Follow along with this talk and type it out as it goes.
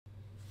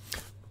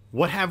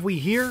What have we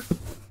here?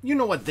 You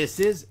know what this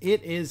is.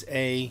 It is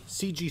a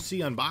CGC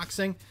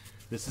unboxing.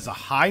 This is a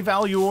high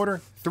value order,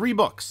 3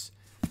 books.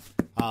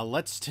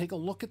 Let's take a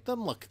look at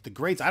them. Look at the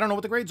grades. I don't know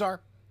what the grades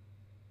are.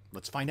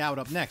 Let's find out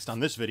up next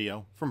on this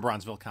video from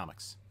Bronzeville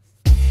Comics.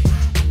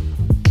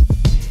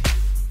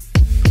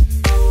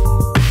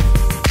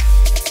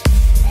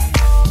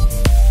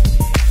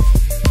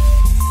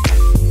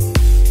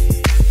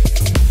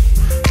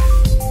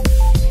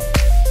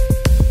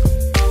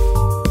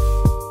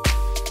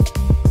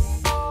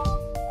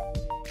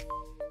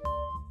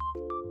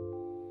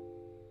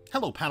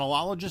 Hello,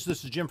 panelologists.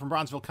 This is Jim from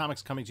Bronzeville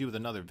Comics coming to you with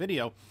another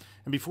video.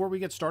 And before we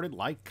get started,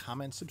 like,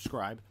 comment,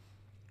 subscribe.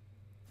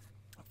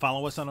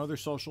 Follow us on other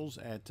socials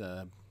at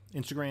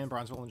Instagram,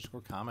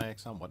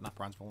 Bronzeville_comics, on whatnot,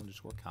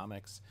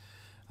 Bronzeville_comics.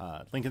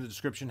 Link in the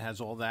description has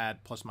all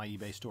that, plus my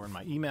eBay store and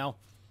my email.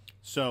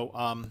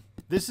 So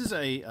this is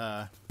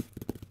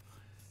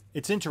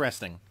it's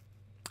interesting.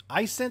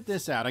 I sent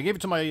this out. I gave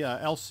it to my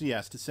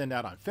LCS to send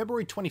out on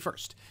February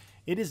 21st.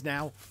 It is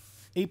now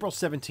April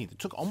 17th. It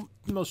took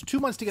almost 2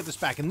 months to get this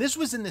back. And this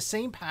was in the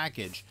same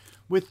package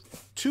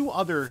with 2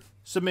 other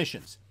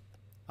submissions,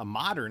 a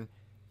modern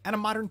and a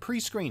modern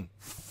pre-screen.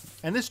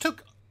 And this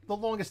took the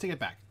longest to get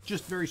back.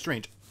 Just very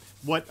strange.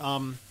 Let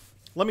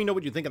me know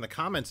what you think in the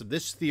comments of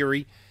this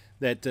theory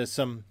that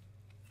some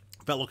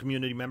fellow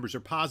community members are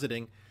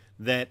positing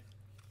that,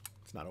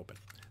 it's not open,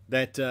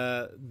 that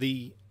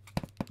the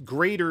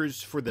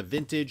graders for the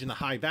vintage and the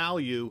high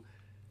value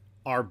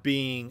are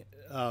being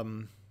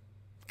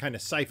kind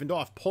of siphoned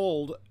off,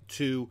 pulled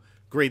to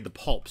grade the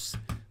pulps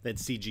that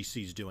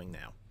CGC is doing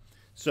now.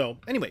 So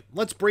anyway,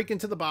 let's break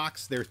into the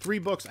box. There are 3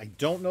 books. I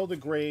don't know the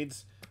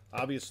grades.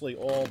 Obviously,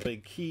 all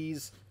big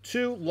keys.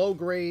 2 low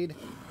grade,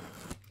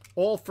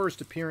 all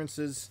first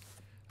appearances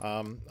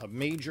of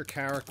major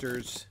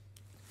characters,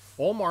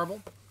 all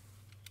Marvel.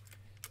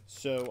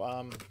 So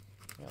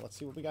yeah, let's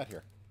see what we got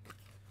here.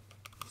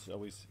 It's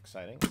always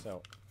exciting.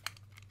 So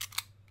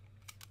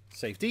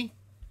safety.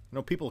 I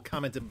know people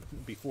commented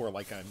before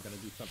like I'm going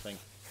to do something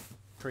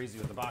crazy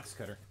with the box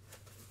cutter.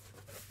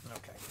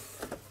 Okay.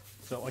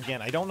 So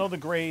again, I don't know the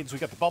grades. We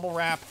got the bubble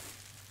wrap.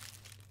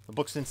 The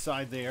book's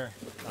inside there.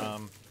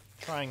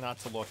 Trying not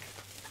to look.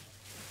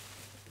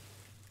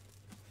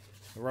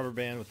 The rubber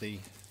band with the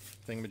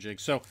thingamajig.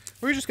 So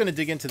we're just going to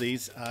dig into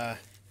these. Let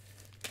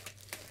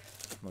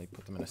me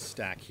put them in a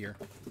stack here.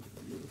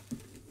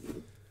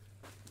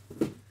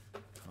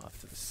 Off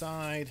to the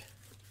side.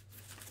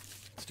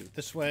 Let's do it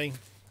this way.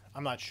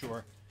 I'm not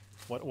sure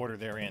what order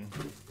they're in,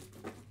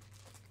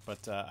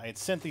 but I had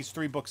sent these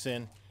 3 books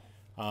in.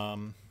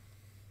 Okay,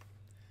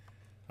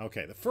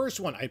 the first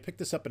one, I picked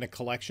this up in a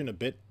collection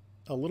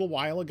a little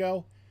while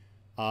ago.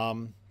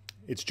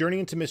 It's Journey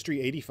into Mystery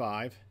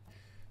 85,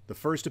 the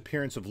first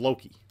appearance of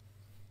Loki.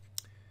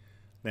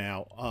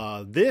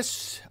 Now,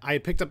 this I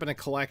had picked up in a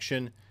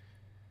collection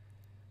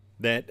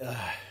that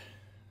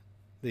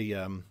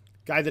the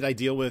guy that I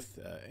deal with,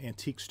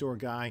 antique store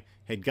guy,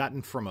 had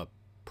gotten from a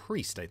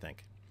priest, I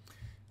think.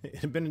 It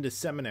had been in the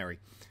seminary.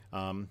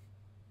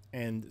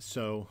 And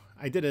so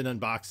I did an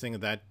unboxing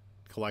of that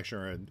collection,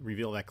 or a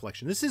reveal of that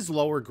collection. This is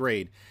lower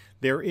grade.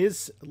 There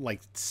is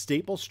like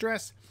staple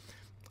stress.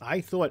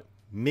 I thought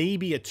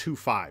maybe a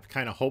 2.5,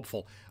 kind of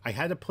hopeful. I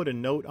had to put a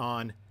note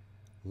on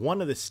one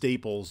of the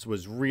staples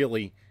was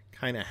really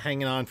kind of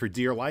hanging on for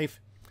dear life.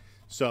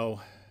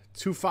 So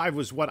 2.5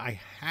 was what I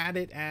had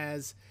it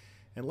as.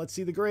 And let's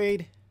see the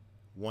grade.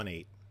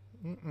 1.8.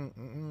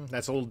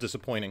 That's a little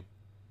disappointing.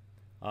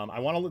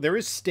 There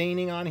is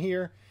staining on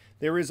here.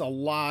 There is a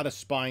lot of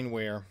spine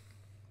wear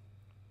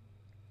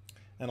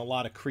and a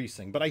lot of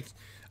creasing. But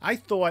I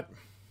thought,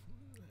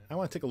 I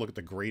want to take a look at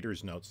the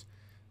grader's notes.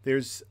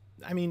 There's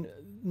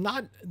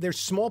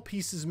small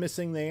pieces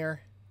missing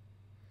there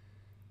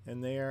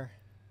and there.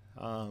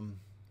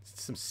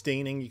 Some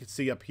staining you can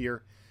see up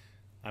here.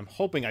 I'm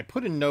hoping, I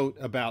put a note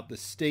about the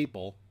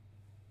staple.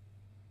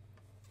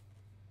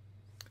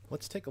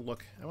 Let's take a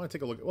look. We'll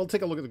take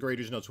a look at the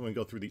grader's notes when we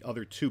go through the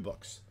other 2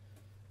 books.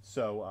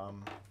 So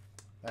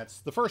that's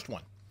the first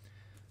one.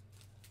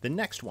 The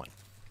next one.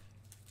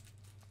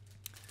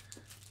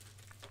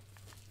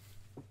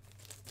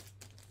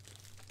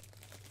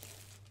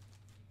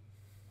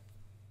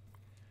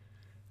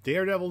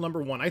 Daredevil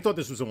 #1. I thought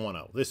this was a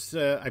 1.0. This,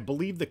 I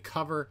believe the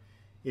cover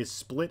is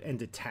split and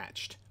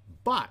detached.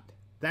 But,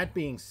 that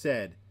being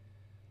said,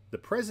 the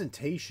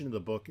presentation of the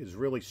book is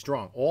really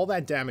strong. All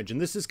that damage, and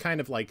this is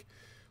kind of like,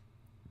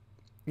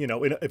 you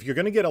know, if you're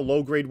going to get a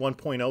low-grade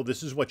 1.0,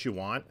 this is what you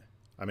want.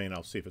 I mean,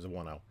 I'll see if it's a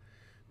 1.0.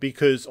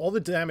 Because all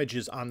the damage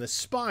is on the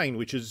spine,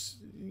 which is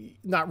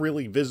not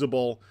really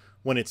visible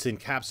when it's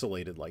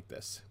encapsulated like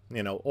this.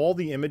 You know, all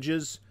the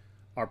images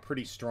are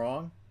pretty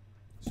strong.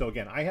 So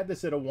again, I had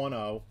this at a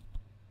 1.0.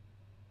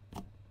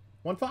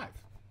 1.5.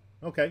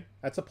 Okay,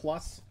 that's a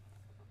plus.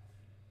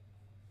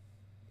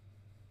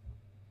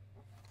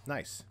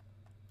 Nice.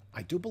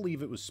 I do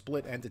believe it was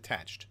split and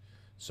detached.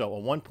 So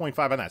a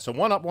 1.5 on that. So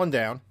 1 up, 1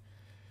 down.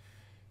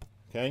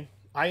 Okay.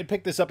 I had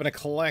picked this up in a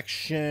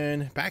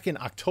collection back in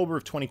October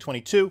of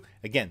 2022.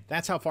 Again,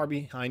 that's how far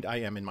behind I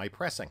am in my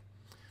pressing.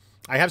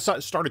 I have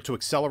started to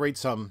accelerate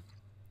some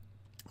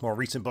more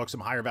recent books,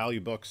 some higher value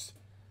books.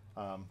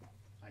 I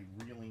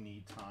really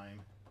need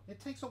time. It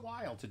takes a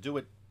while to do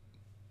it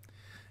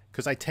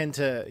because I tend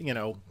to, you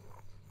know,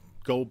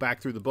 go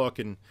back through the book,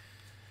 and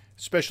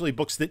especially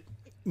books that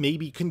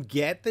maybe can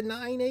get the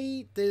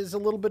 9.8. There's a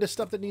little bit of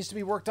stuff that needs to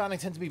be worked on. I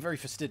tend to be very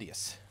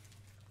fastidious.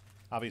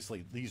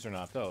 Obviously, these are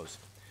not those.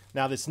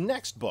 Now, this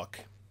next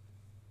book,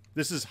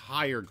 this is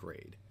higher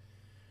grade.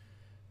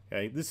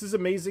 Okay, this is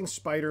Amazing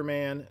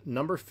Spider-Man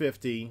number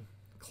 50,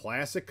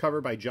 classic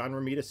cover by John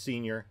Romita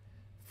Sr.,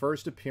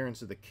 first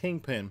appearance of the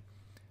Kingpin.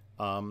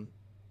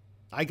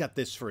 I got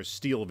this for a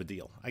steal of a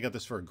deal. I got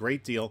this for a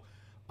great deal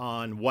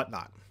on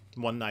Whatnot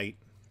one night.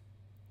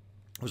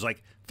 It was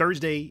like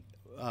Thursday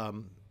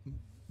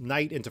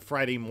night into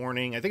Friday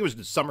morning. I think it was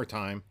the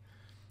summertime.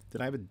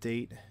 Did I have a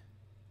date?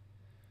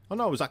 Oh,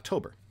 no, it was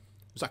October.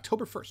 It was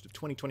October 1st of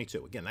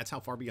 2022. Again, that's how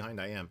far behind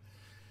I am.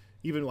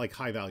 Even like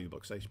high-value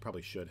books, I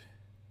probably should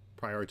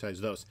prioritize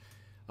those.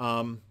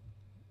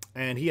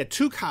 And he had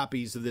 2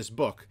 copies of this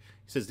book.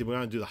 He says, do we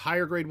want to do the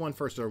higher grade one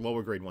first or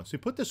lower grade one? So he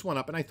put this one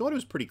up, and I thought it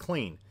was pretty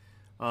clean.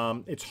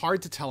 It's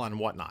hard to tell on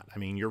Whatnot. I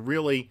mean, you're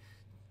really,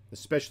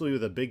 especially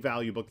with a big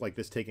value book like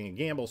this, taking a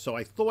gamble. So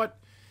I thought,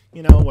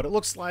 you know, what it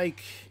looks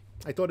like.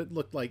 I thought it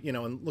looked like, you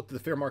know, and looked at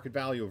the fair market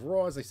value of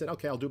Raws. I said,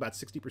 okay, I'll do about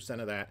 60%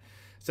 of that.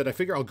 I said, I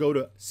figure I'll go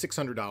to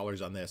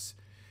 $600 on this.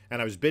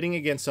 And I was bidding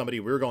against somebody.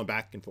 We were going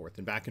back and forth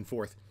and back and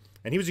forth.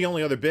 And he was the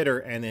only other bidder.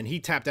 And then he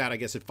tapped out, I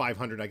guess, at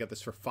 500. I got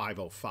this for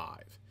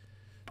 505.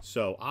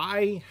 So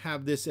I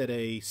have this at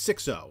a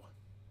 6.0.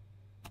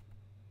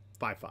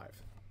 5.5. A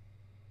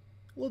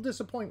little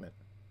disappointment,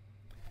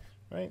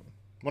 right?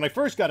 When I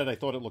first got it, I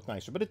thought it looked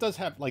nicer. But it does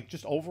have, like,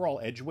 just overall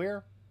edge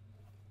wear.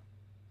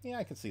 Yeah,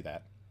 I can see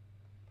that.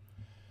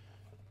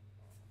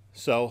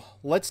 So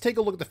let's take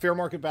a look at the fair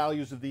market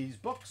values of these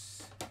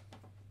books.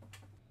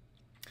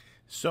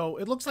 So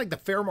it looks like the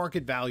fair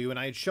market value, and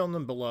I had shown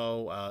them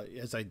below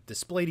as I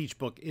displayed each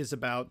book, is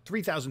about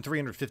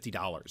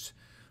 $3,350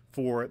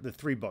 for the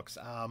 3 books.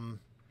 I'm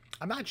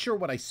not sure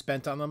what I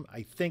spent on them.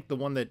 I think the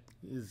one that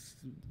is,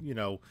 you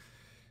know,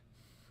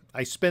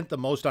 I spent the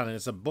most on it,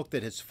 it's a book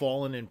that has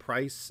fallen in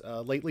price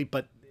lately,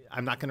 but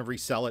I'm not going to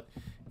resell it,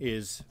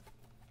 is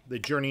The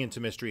Journey into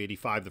Mystery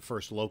 85, the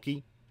first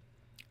Loki.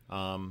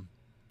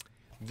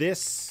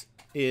 This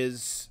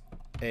is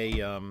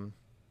a...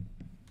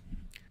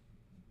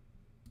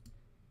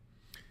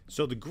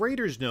 So the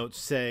grader's notes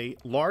say,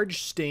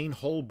 large stain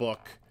whole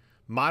book,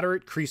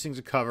 moderate creasings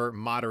to cover,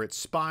 moderate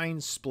spine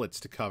splits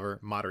to cover,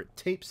 moderate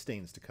tape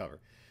stains to cover.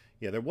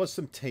 Yeah, there was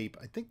some tape.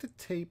 I think the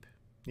tape...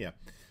 Yeah.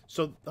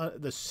 So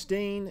the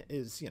stain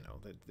is, you know,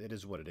 it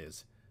is what it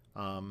is.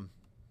 You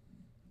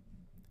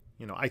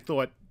know, I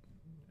thought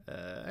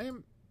I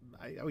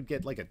would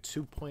get like a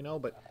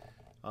 2.0, but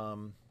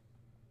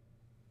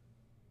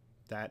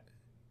that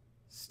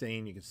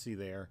stain you can see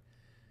there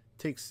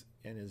takes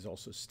and is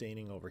also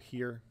staining over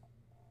here.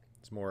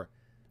 It's more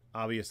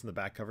obvious in the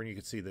back cover, and you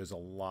can see there's a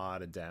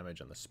lot of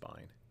damage on the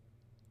spine.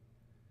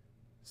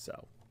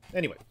 So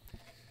anyway,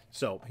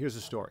 so here's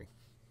the story.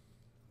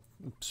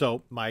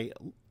 So my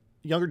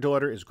younger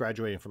daughter is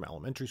graduating from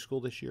elementary school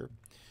this year.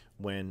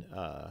 When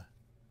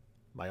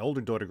my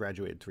older daughter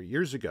graduated 3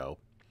 years ago,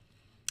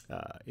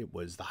 it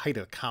was the height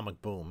of the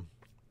comic boom,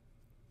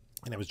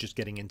 and I was just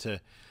getting into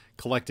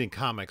collecting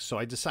comics. So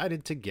I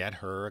decided to get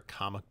her a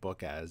comic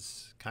book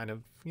as kind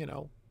of, you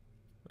know,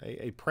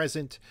 a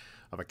present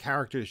of a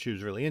character that she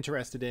was really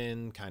interested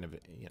in, kind of,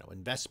 you know,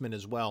 investment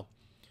as well.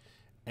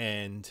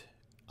 And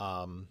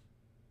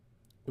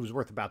it was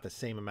worth about the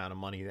same amount of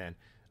money then.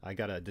 I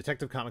got a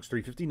Detective Comics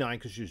 359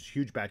 because she was a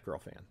huge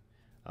Batgirl fan.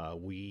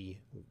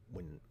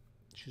 When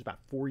she was about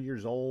 4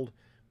 years old,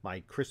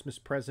 my Christmas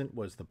present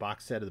was the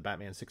box set of the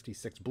Batman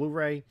 66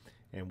 Blu-ray,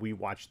 and we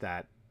watched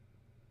that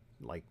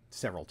like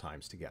several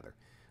times together.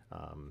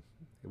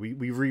 We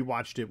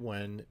rewatched it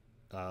when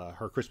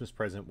her Christmas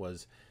present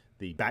was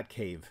the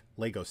Batcave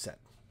Lego set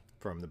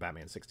from the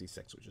Batman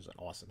 66, which is an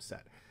awesome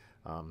set.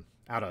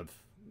 Out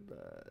of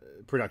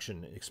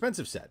production,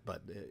 expensive set,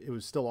 but it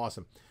was still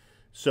awesome.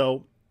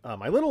 So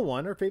my little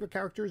one, her favorite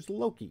character is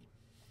Loki.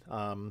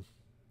 So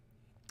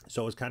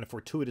it was kind of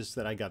fortuitous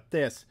that I got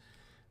this.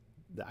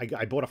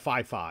 I bought a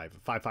 5.5.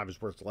 5.5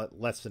 is worth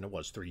less than it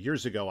was 3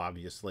 years ago,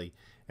 obviously,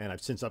 and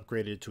I've since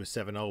upgraded it to a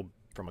 7.0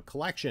 from a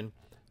collection.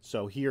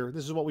 So here,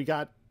 this is what we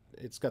got.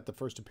 It's got the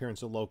first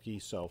appearance of Loki,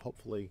 so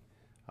hopefully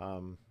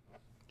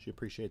she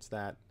appreciates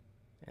that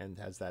and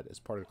has that as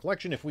part of the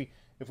collection. If we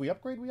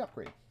upgrade, we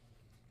upgrade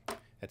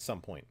at some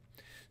point.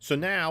 So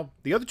now,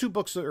 the other 2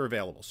 books are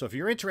available. So if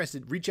you're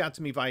interested, reach out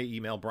to me via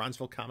email,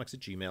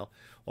 bronzevillecomics@gmail.com,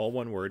 all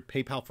one word.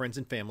 PayPal, friends,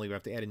 and family. We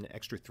have to add an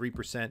extra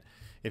 3%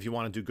 if you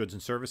want to do goods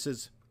and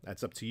services.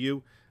 That's up to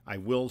you. I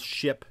will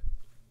ship.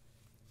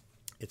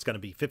 It's going to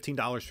be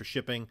 $15 for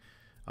shipping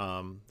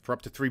for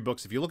up to 3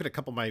 books. If you look at a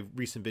couple of my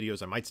recent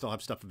videos, I might still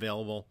have stuff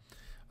available.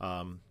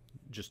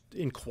 Just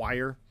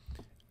inquire.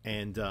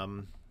 And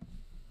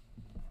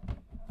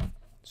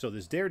So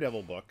this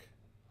Daredevil book,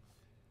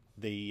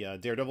 the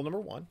Daredevil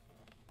 #1,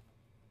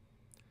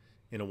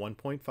 in a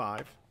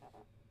 1.5,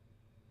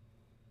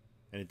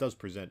 and it does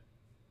present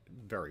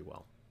very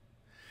well.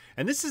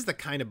 And this is the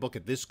kind of book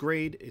at this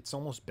grade, it's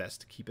almost best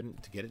to keep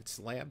it, to get it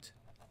slabbed,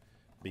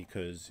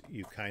 because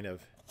you kind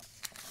of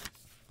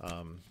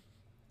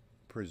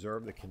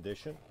preserve the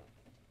condition.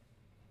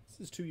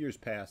 This is 2 years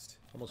past,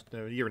 almost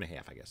a year and a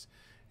half, I guess,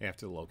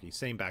 after Loki.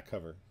 Same back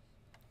cover.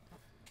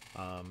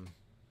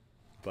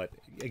 But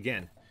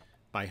again,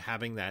 by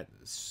having that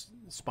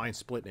spine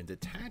split and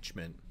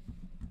detachment,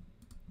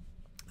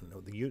 I don't know,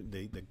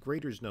 the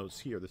grader's notes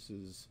here, this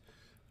is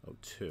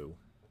 02.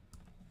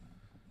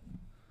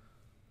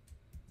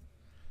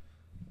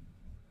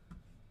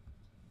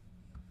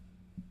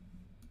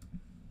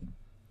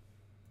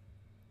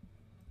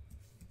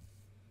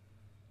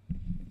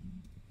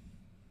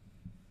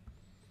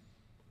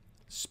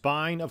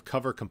 Spine of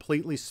cover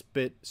completely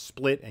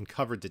split and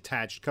cover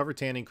detached. Cover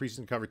tan increases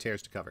and cover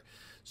tears to cover.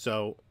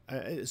 So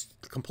it's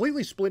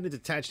completely split and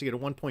detached to get a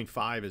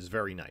 1.5 is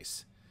very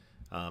nice.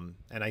 And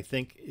I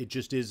think it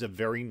just is a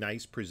very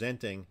nice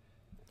presenting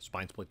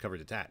spine split cover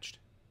detached.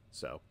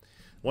 So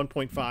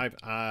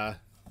 1.5,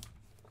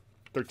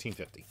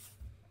 $13.50.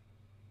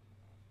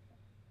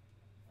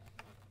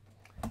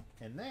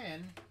 And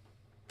then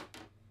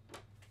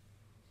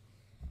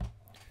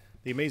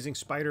The Amazing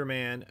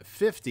Spider-Man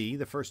 50,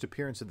 the first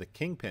appearance of the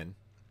Kingpin.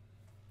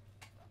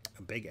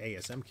 A big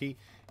ASM key.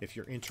 If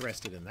you're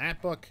interested in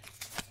that book,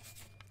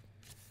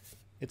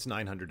 it's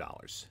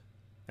 $900.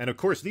 And of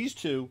course, these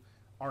two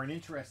are an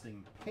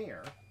interesting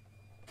pair.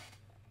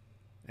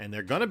 And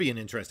they're going to be an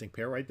interesting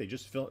pair, right? They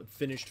just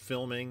finished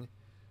filming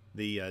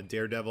the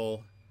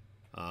Daredevil,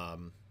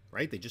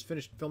 right? They just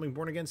finished filming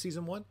Born Again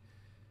Season 1.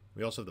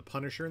 We also have the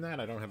Punisher in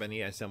that. I don't have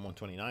any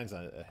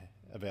SM-129s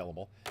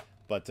available.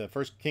 But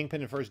first Kingpin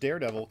and first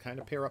Daredevil kind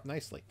of pair up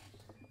nicely.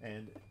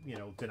 And, you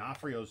know,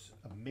 D'Onofrio's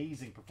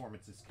amazing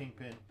performance as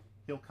Kingpin.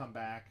 He'll come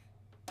back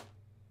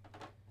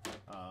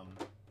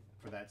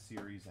for that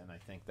series, and I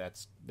think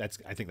that's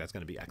going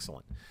to be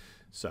excellent.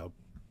 So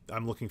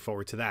I'm looking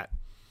forward to that.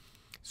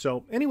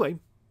 So anyway,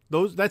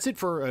 that's it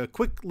for a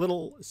quick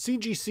little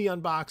CGC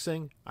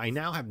unboxing. I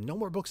now have no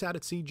more books out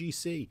at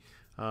CGC.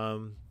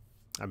 I've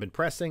been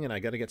pressing, and I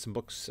got to get some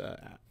books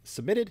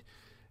submitted,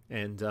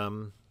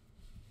 and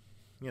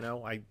you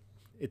know,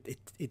 it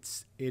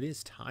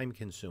is time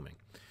consuming.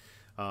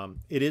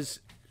 It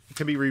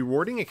can be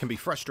rewarding, it can be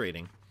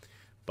frustrating,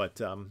 but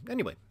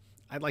anyway,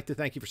 I'd like to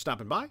thank you for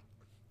stopping by,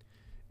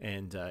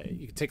 and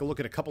you can take a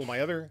look at a couple of my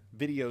other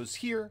videos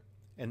here.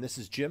 And this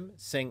is Jim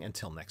saying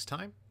until next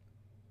time,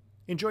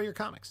 enjoy your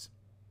comics.